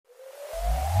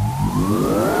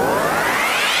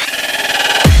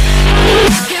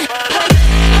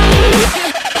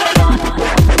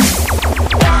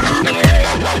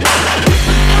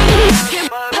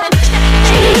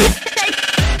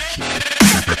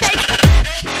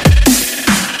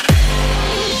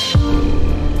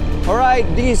Alright,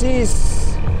 this is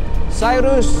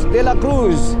Cyrus de la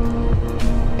Cruz,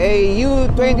 a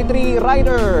U23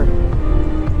 rider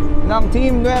ng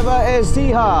Team Nueva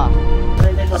Ecija.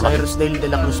 Cyrus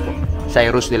de la Cruz po.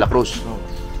 Cyrus de la Cruz.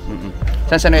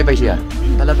 Saan sa Nueva Ecija?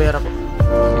 Talavera po.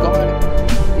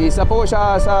 Isa po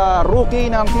siya sa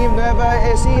rookie ng Team Nueva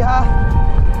Ecija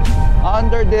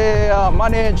under the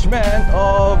management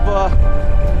of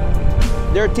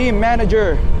their team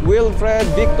manager, Wilfred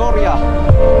Victoria.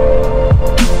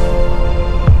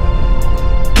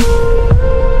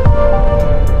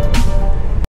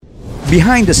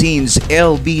 Behind the scenes,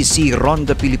 LBC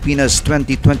Ronda Pilipinas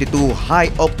 2022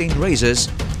 high-octane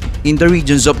races in the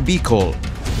regions of Bicol,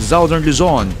 Southern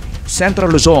Luzon,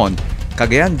 Central Luzon,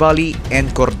 Cagayan Valley,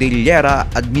 and Cordillera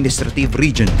Administrative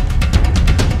Region.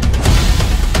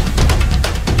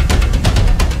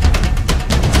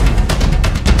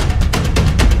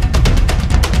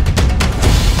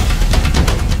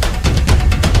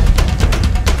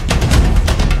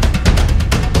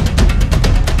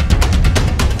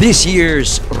 This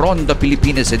year's Ronda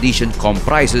Pilipinas edition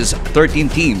comprises 13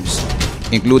 teams,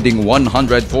 including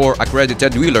 104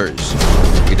 accredited wheelers.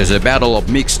 It is a battle of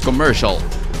mixed commercial,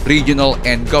 regional,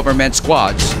 and government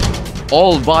squads,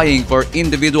 all vying for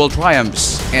individual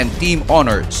triumphs and team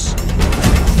honors.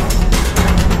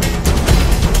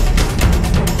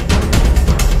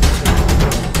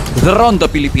 The Ronda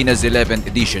Pilipinas 11th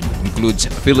edition includes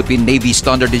Philippine Navy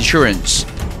Standard Insurance,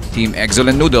 Team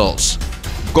Excellent Noodles,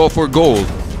 Go for Gold,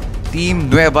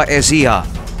 Team Nueva Ecija,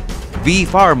 V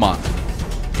Pharma,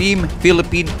 Team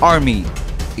Philippine Army,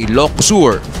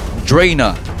 Ilocosur,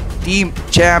 Drena, Team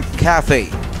Champ Cafe,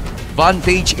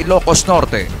 Vantage Ilocos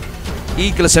Norte,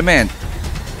 Eagle Cement,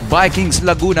 Vikings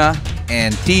Laguna,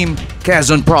 and Team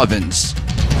Quezon Province.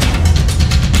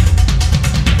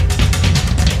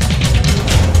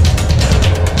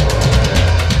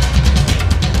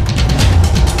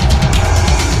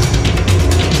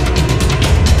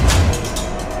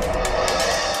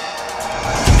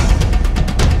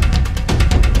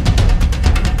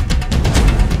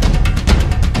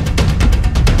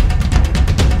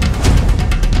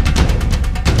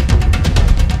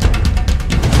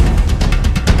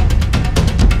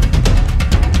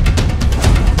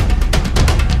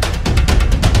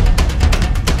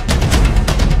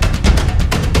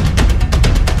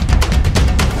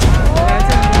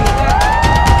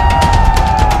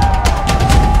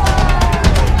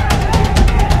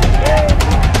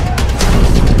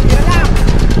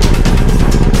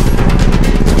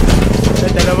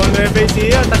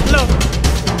 Tatlo.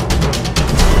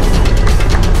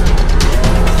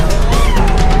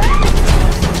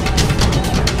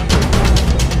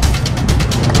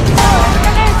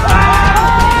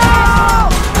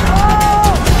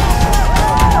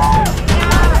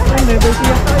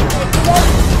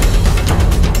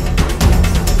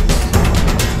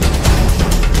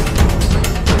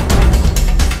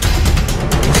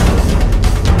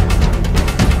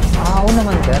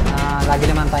 Naman sir, lagi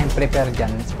naman tayong prepare dyan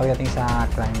pagdating sa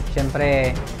climb.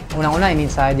 Siyempre, unang-una,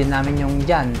 in-inside din namin yung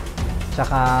dyan.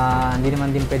 Tsaka, hindi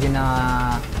naman din pwede na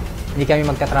hindi kami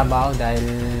magkatrabaho dahil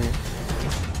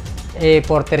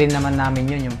forte rin naman namin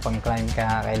yun, yung pang-climb.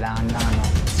 Kaya kailangan lang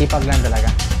sipag lang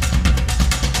talaga.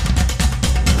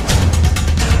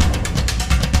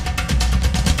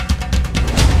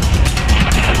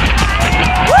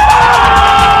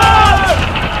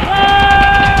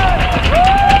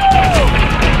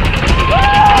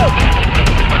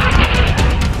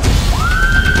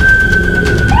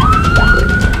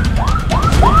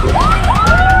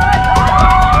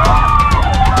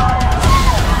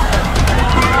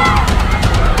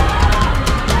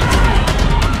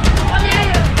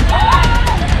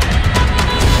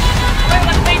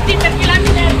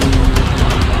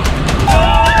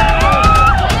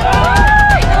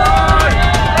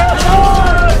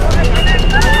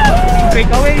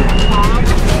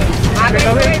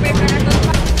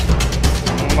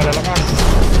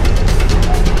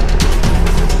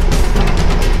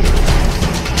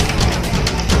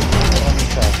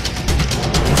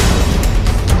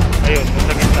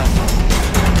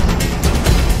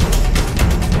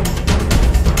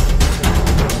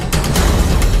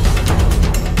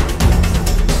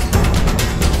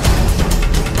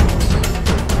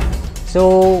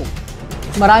 So,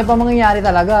 marami pa mangyayari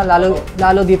talaga,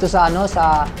 lalo dito sa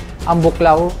sa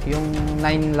Ambuklaw, yung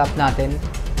 9 lap natin.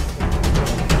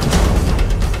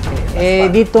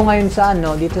 Dito ngayon sa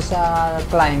dito sa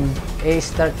climb,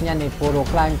 start niyan puro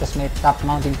climb, tapos may top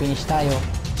mountain finish tayo.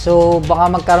 So baka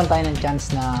magkaroon tayo ng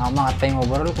chance na umangat pa yung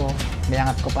overall ko.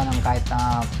 Bilangat ko pa ng kahit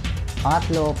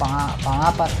pangatlo,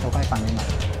 pangapat, o kahit panglima.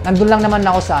 Nandun lang naman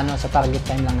ako sa sa target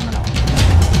time lang naman ako.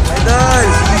 Idol!